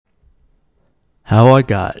How I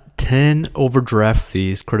got 10 overdraft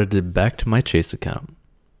fees credited back to my Chase account.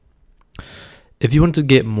 If you want to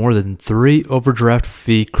get more than 3 overdraft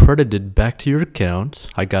fee credited back to your account,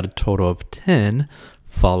 I got a total of 10,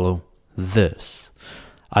 follow this.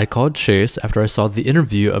 I called Chase after I saw the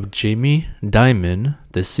interview of Jamie Dimon,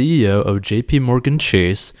 the CEO of JP Morgan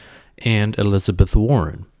Chase, and Elizabeth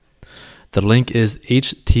Warren. The link is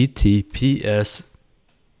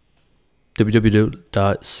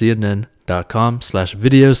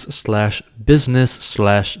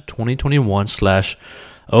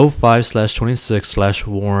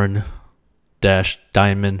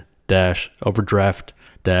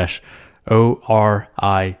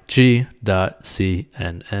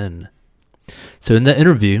So in that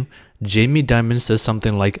interview, Jamie Dimon says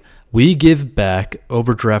something like, "We give back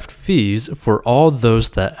overdraft fees for all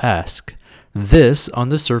those that ask." This, on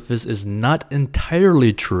the surface, is not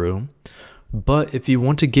entirely true, but if you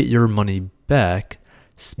want to get your money back,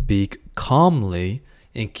 speak calmly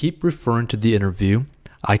and keep referring to the interview.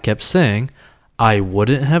 I kept saying, I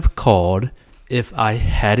wouldn't have called if I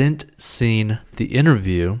hadn't seen the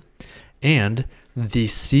interview, and the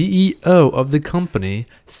CEO of the company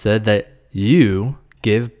said that you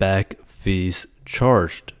give back fees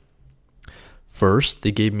charged. First,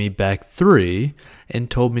 they gave me back 3 and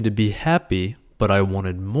told me to be happy, but I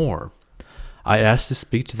wanted more. I asked to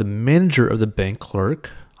speak to the manager of the bank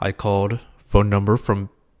clerk. I called phone number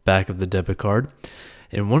from back of the debit card,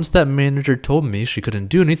 and once that manager told me she couldn't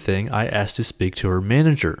do anything, I asked to speak to her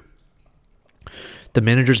manager. The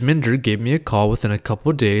manager's manager gave me a call within a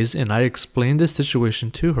couple of days, and I explained the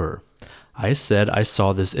situation to her. I said I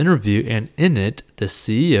saw this interview, and in it, the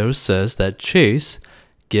CEO says that Chase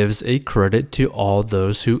gives a credit to all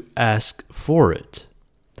those who ask for it.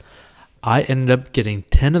 I ended up getting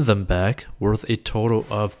 10 of them back, worth a total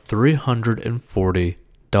of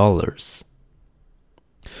 $340.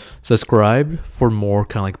 Subscribe for more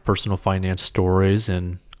kind of like personal finance stories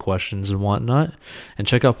and questions and whatnot, and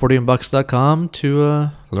check out 40inbucks.com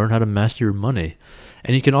to learn how to master your money.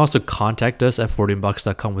 And you can also contact us at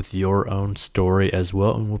 40inbucks.com with your own story as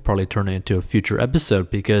well, and we'll probably turn it into a future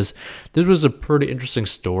episode because this was a pretty interesting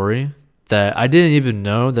story that I didn't even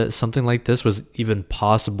know that something like this was even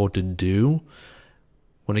possible to do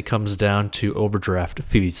when it comes down to overdraft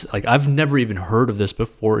fees. Like, I've never even heard of this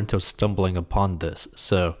before until stumbling upon this.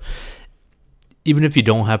 So even if you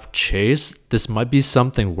don't have Chase, this might be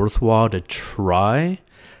something worthwhile to try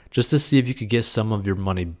just to see if you could get some of your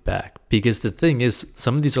money back. Because the thing is,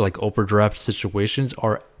 some of these are like overdraft situations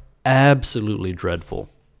are absolutely dreadful.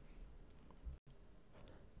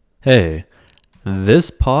 Hey, this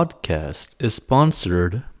podcast is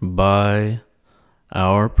sponsored by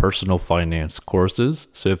our personal finance courses.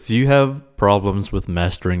 So if you have problems with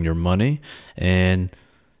mastering your money and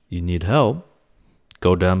you need help,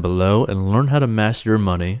 go down below and learn how to master your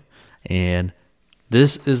money. And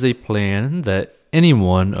this is a plan that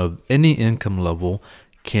anyone of any income level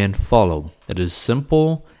can follow. It is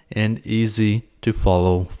simple and easy to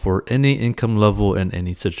follow for any income level and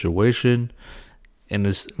any situation, and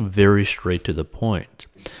is very straight to the point.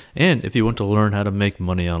 And if you want to learn how to make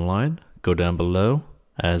money online, go down below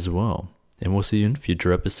as well. And we'll see you in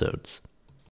future episodes.